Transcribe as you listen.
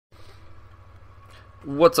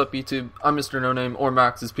What's up YouTube? I'm MrNoName, or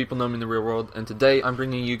Max as people know me in the real world, and today I'm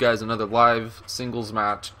bringing you guys another live singles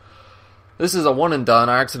match. This is a one and done.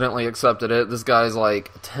 I accidentally accepted it. This guy's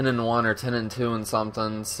like 10-1 or 10-2 and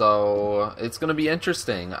something, so it's gonna be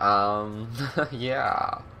interesting.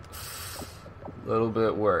 Yeah. A little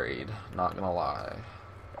bit worried, not gonna lie.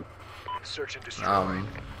 Search and destroy.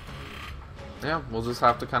 Yeah, we'll just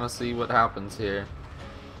have to kind of see what happens here.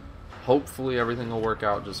 Hopefully everything will work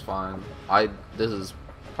out just fine. This is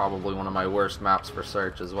probably one of my worst maps for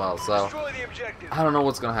search as well, so I don't know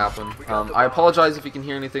what's gonna happen. I apologize if you can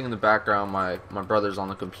hear anything in the background. My brother's on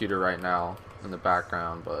the computer right now in the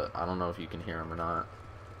background, but I don't know if you can hear him or not.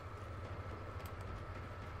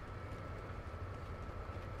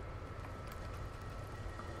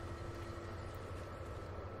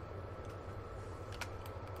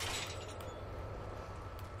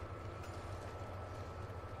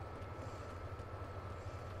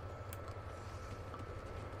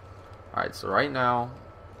 Alright, so right now,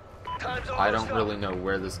 I don't really know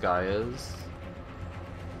where this guy is.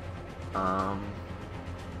 And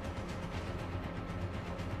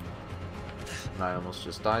I almost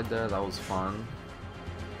just died there, that was fun.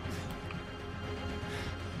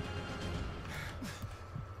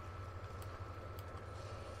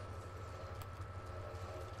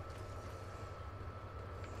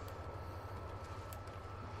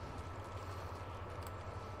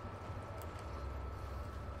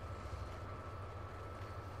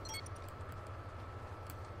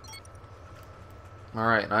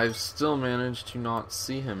 Alright, and I've still managed to not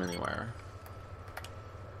see him anywhere.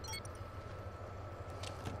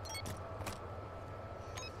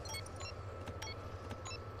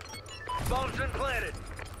 Bomb's been planted.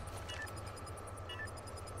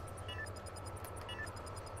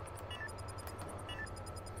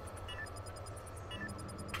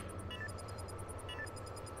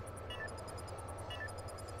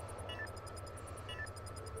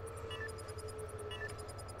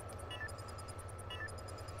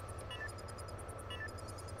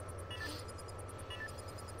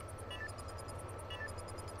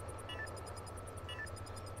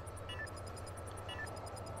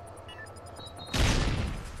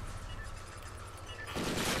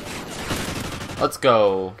 Let's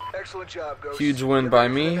go. Excellent job, Ghost. Huge win by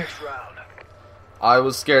me. I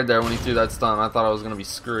was scared there when he threw that stun. I thought I was going to be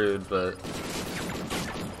screwed, but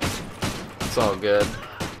it's all good.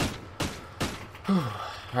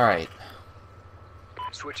 Alright.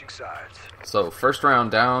 Switching sides. So, first round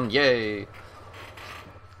down. Yay.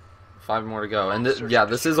 5 more to go. And yeah,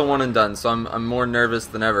 this is a one and done, so I'm more nervous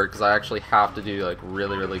than ever because I actually have to do like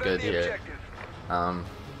really good here.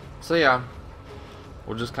 So yeah.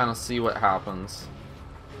 We'll just kind of see what happens.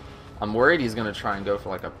 I'm worried he's going to try and go for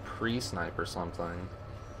like a pre-snipe or something.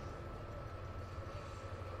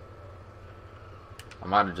 I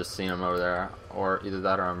might have just seen him over there, or either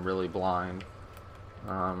that or I'm really blind.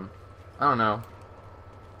 I don't know.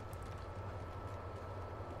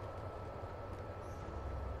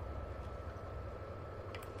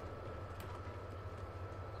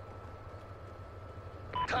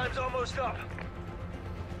 Time's almost up.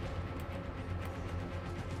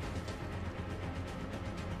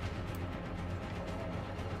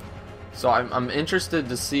 So I'm interested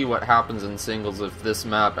to see what happens in singles if this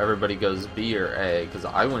map everybody goes B or A, because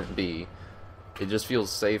I went B. It just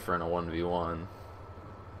feels safer in a 1v1.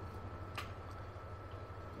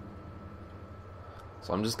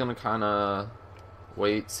 So I'm just gonna kind of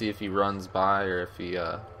wait, see if he runs by or if he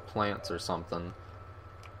plants or something.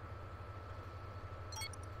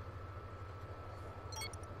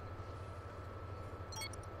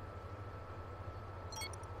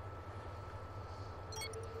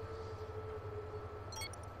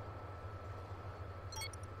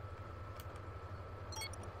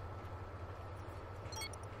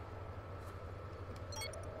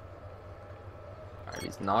 Alright,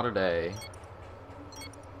 he's not a day.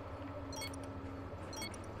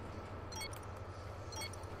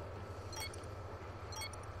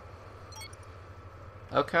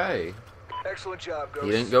 Okay. Excellent job, Ghost.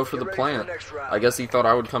 He didn't go for the plant. I guess he thought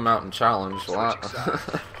I would come out and challenge a lot.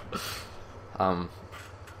 I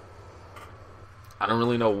don't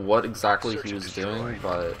really know what exactly he was doing,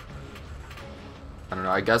 but I don't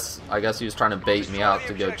know. I guess he was trying to bait me out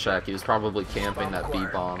to go check. He was probably camping that B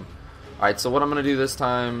bomb. Alright, so what I'm going to do this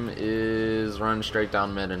time is run straight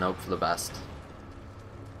down mid and hope for the best.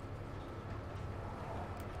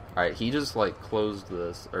 Alright, he just like closed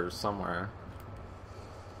this, or somewhere.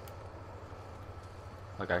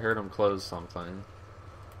 Like I heard him close something.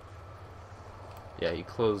 Yeah, he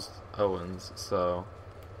closed Owens, so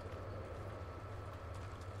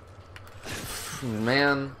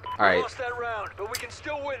Man. Alright. Lost that round, but we can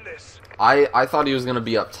still win this. I thought he was gonna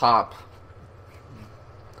be up top.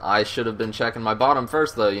 I should have been checking my bottom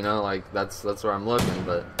first though, you know, like that's where I'm looking,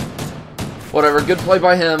 but whatever, good play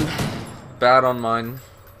by him. Bad on mine.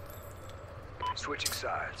 Switching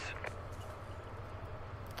sides.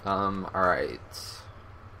 Alright.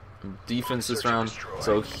 Defense this round.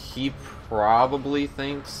 So he probably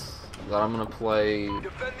thinks that I'm gonna play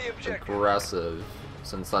aggressive,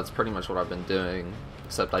 since that's pretty much what I've been doing,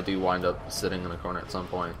 except I do wind up sitting in a corner at some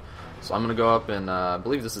point. So I'm gonna go up and I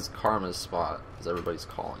believe this is Karma's spot, as everybody's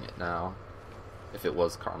calling it now. If it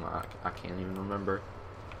was Karma, I can't even remember.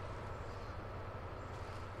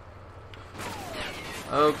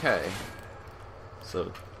 Okay.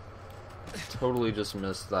 So totally just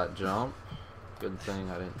missed that jump. Good thing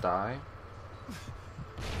I didn't die.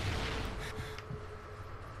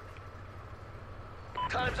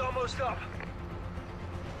 Time's almost up.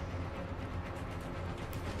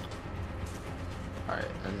 Alright,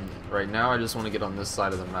 and right now I just want to get on this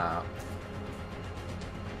side of the map.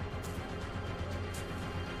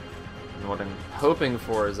 And what I'm hoping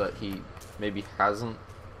for is that he maybe hasn't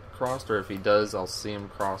crossed, or if he does, I'll see him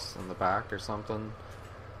cross in the back or something.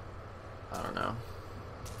 I don't know.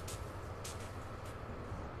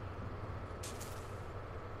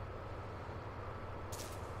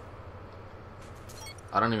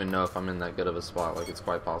 I don't even know if I'm in that good of a spot. Like, it's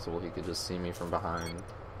quite possible he could just see me from behind.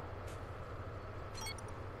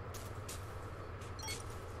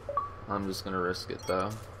 I'm just gonna risk it though.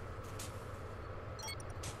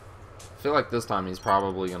 I feel like this time he's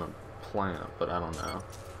probably gonna plant, but I don't know.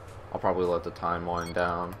 I'll probably let the time wind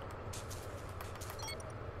down.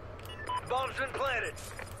 Bomb's been planted.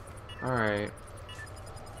 Alright.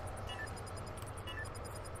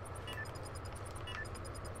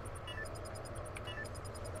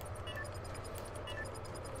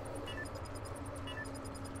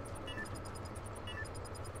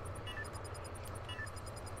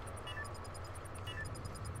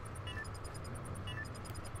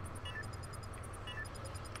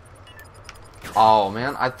 Oh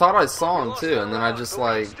man, I thought I saw him too, and then I just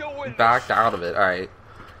like backed out of it. Alright.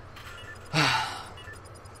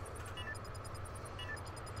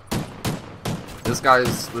 This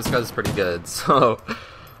guy's pretty good, so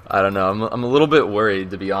I don't know. I'm a little bit worried,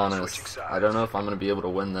 to be honest. I don't know if I'm gonna be able to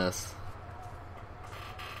win this.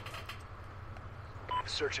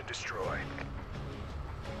 Search and destroy.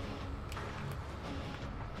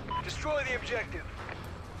 Destroy the objective.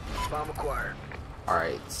 Bomb acquired.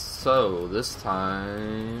 Alright, so this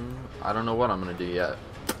time I don't know what I'm gonna do yet.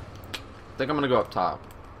 I think I'm gonna go up top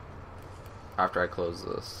after I close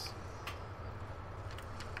this.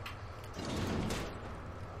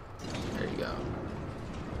 There you go.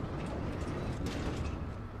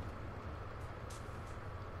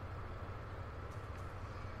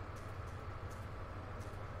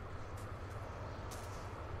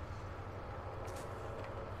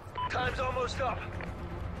 Time's almost up.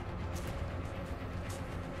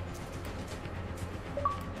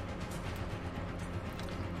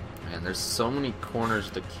 Man, there's so many corners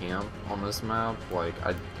to camp on this map, like,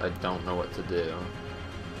 I don't know what to do.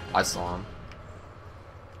 I saw him.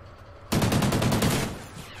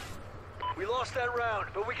 We lost that round,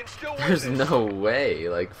 but we can still win There's this. no way,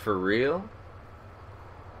 like, for real?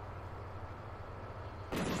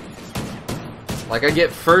 Like, I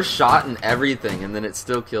get first shot and everything, and then it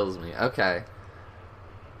still kills me. Okay.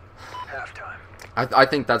 Halftime. I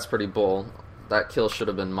think that's pretty bull. That kill should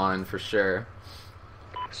have been mine for sure.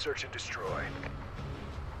 Search and destroy.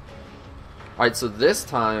 Alright, so this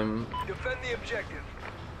time, Defend the objective.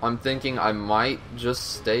 I'm thinking I might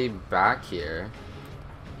just stay back here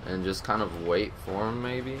and just kind of wait for him,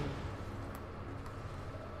 maybe.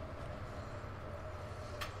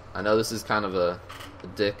 I know this is kind of a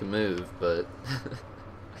dick move, but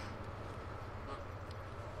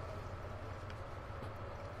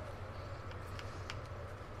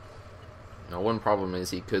now, one problem is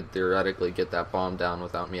he could theoretically get that bomb down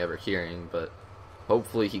without me ever hearing, but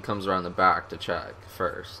hopefully he comes around the back to check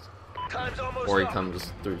first. Time's almost Or he up.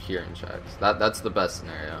 comes through here and checks. That's the best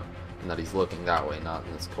scenario, and that he's looking that way, not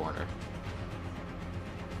in this corner.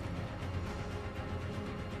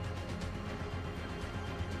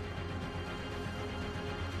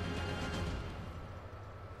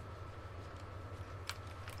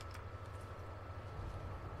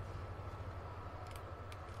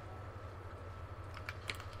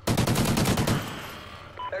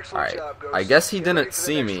 Excellent Alright, job, Ghost. I guess he Get ready didn't for the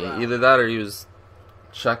see next me. round. Either that or he was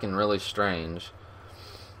checking really strange.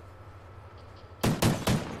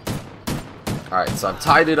 Alright, so I've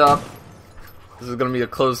tied it up. This is gonna be a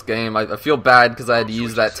close game. I feel bad because I had to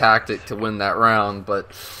use that tactic to win that round, but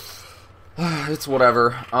it's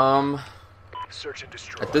whatever. Search and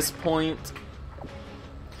destroy. At this point,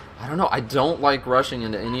 I don't know. I don't like rushing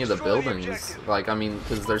into any of the buildings. Like, I mean,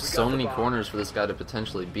 because there's so many corners for this guy to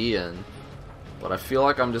potentially be in. But I feel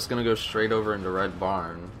like I'm just gonna go straight over into Red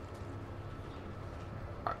Barn.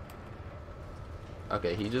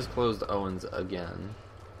 Okay, he just closed Owens again.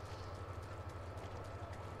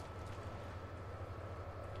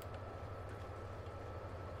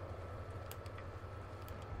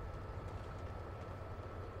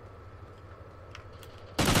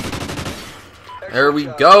 There we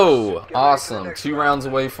go! Awesome. 2 rounds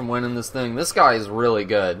away from winning this thing. This guy is really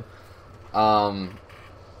good. I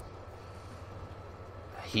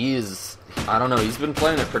don't know, he's been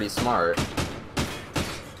playing it pretty smart.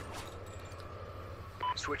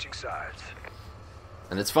 Switching sides.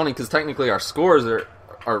 And it's funny because technically our scores are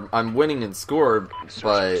I'm winning in score,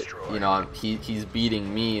 but you know, he's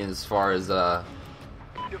beating me as far as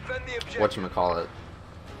whatchamacallit.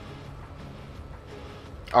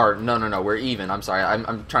 Or no, we're even. I'm sorry.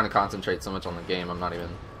 I'm trying to concentrate so much on the game. I'm not even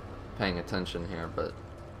paying attention here, but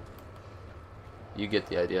you get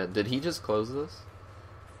the idea. Did he just close this?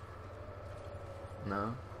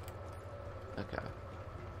 No? Okay.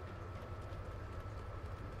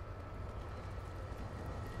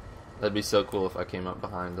 That'd be so cool if I came up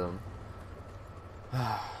behind him.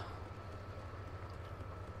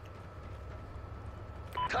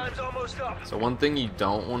 Time's almost up. So one thing you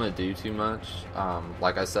don't want to do too much,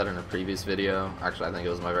 like I said in a previous video, actually I think it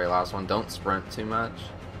was my very last one, don't sprint too much.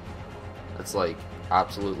 It's like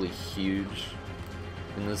absolutely huge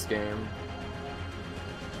in this game.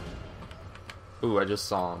 Ooh, I just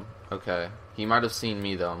saw him. Okay. He might have seen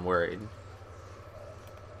me though, I'm worried.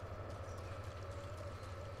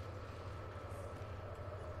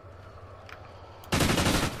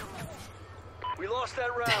 We lost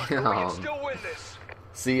that round, but we can still win this.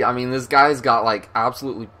 See, I mean, this guy's got like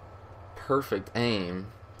absolutely perfect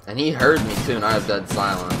aim. And he heard me too, and I have dead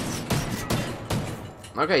silence.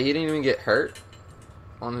 Okay, he didn't even get hurt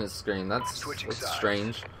on his screen. That's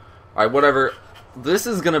strange. Alright, whatever. This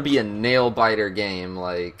is gonna be a nail-biter game.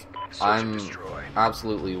 Like, I'm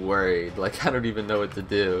absolutely worried. Like, I don't even know what to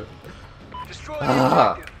do.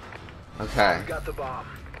 Okay. Got the bomb.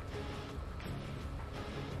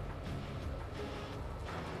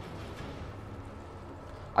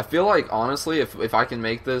 I feel like, honestly, if I can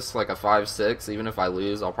make this like a 5-6, even if I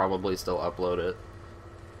lose, I'll probably still upload it.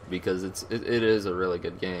 Because it is a really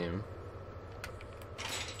good game.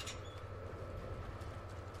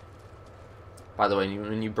 By the way,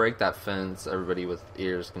 when you break that fence, everybody with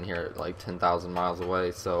ears can hear it like 10,000 miles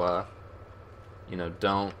away. So, you know,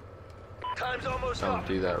 don't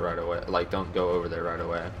do that right away. Like, don't go over there right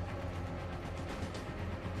away.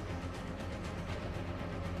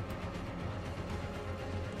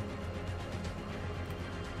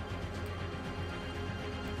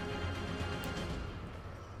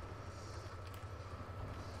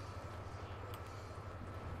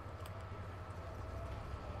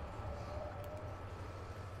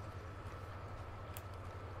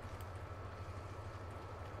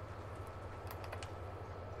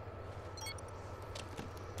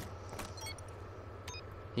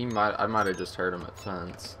 I might have just heard him at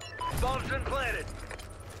fence. Bomb's been planted.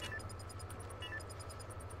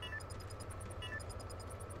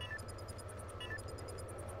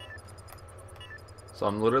 So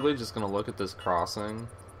I'm literally just gonna look at this crossing.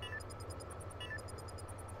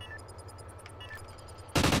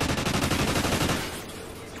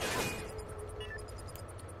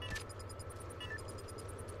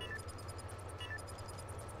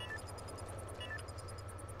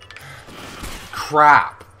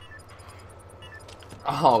 Crap!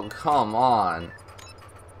 Oh, come on.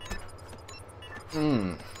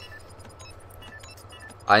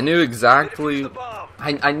 I knew exactly.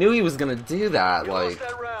 I knew he was gonna do that, like.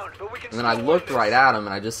 And then I looked right at him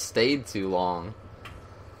and I just stayed too long.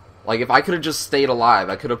 Like, if I could have just stayed alive,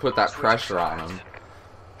 I could have put that pressure on him.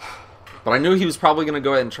 But I knew he was probably gonna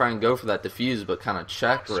go ahead and try and go for that defuse, but kind of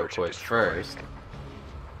check real quick first.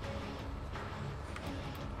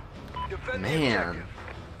 Man.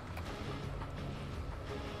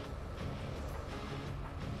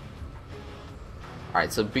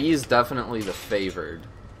 Alright, so B is definitely the favored.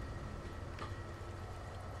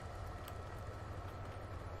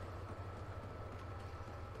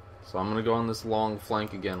 So I'm gonna go on this long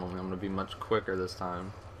flank again, only I'm gonna be much quicker this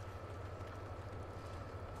time.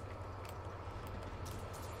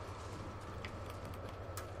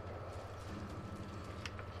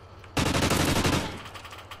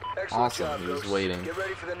 Awesome, job, he was Ghost. waiting. Get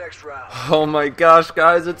ready for the next round. Oh my gosh,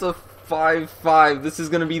 guys, it's a 5-5. This is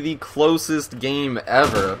gonna be the closest game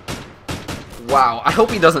ever. Wow, I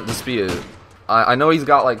hope he doesn't dispute. I know he's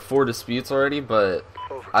got like 4 disputes already, but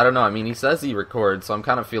I don't know. I mean, he says he records, so I'm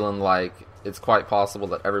kind of feeling like it's quite possible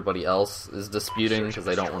that everybody else is disputing because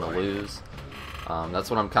they don't want to lose. That's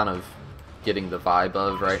what I'm kind of getting the vibe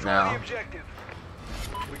of right now.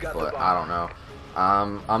 But I don't know.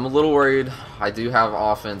 I'm a little worried. I do have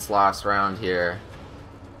offense last round here.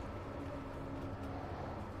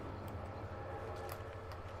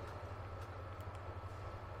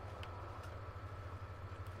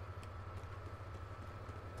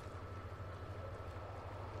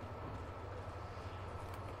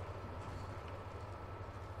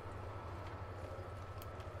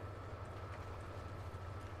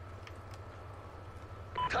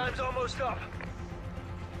 Time's almost up.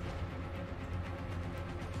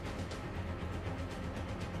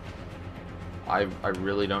 I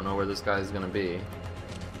really don't know where this guy is gonna be.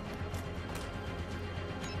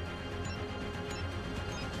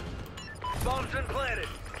 Bomb's been planted.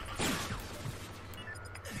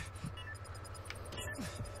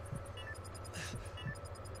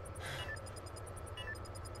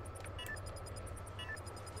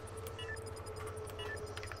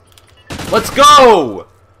 Let's go!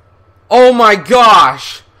 Oh my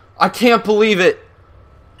gosh! I can't believe it!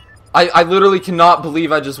 I literally cannot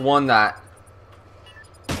believe I just won that.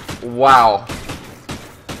 Wow.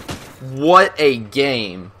 What a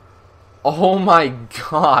game. Oh my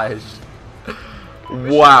gosh.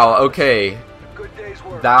 Wow, okay. Good day's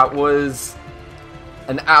work. That was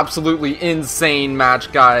an absolutely insane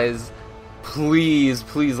match, guys. Please,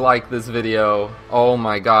 please like this video. Oh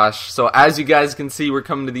my gosh. So as you guys can see, we're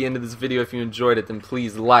coming to the end of this video. If you enjoyed it, then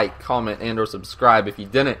please like, comment, and or subscribe. If you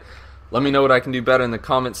didn't, let me know what I can do better in the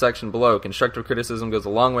comment section below. Constructive criticism goes a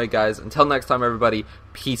long way, guys. Until next time, everybody,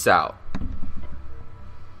 peace out.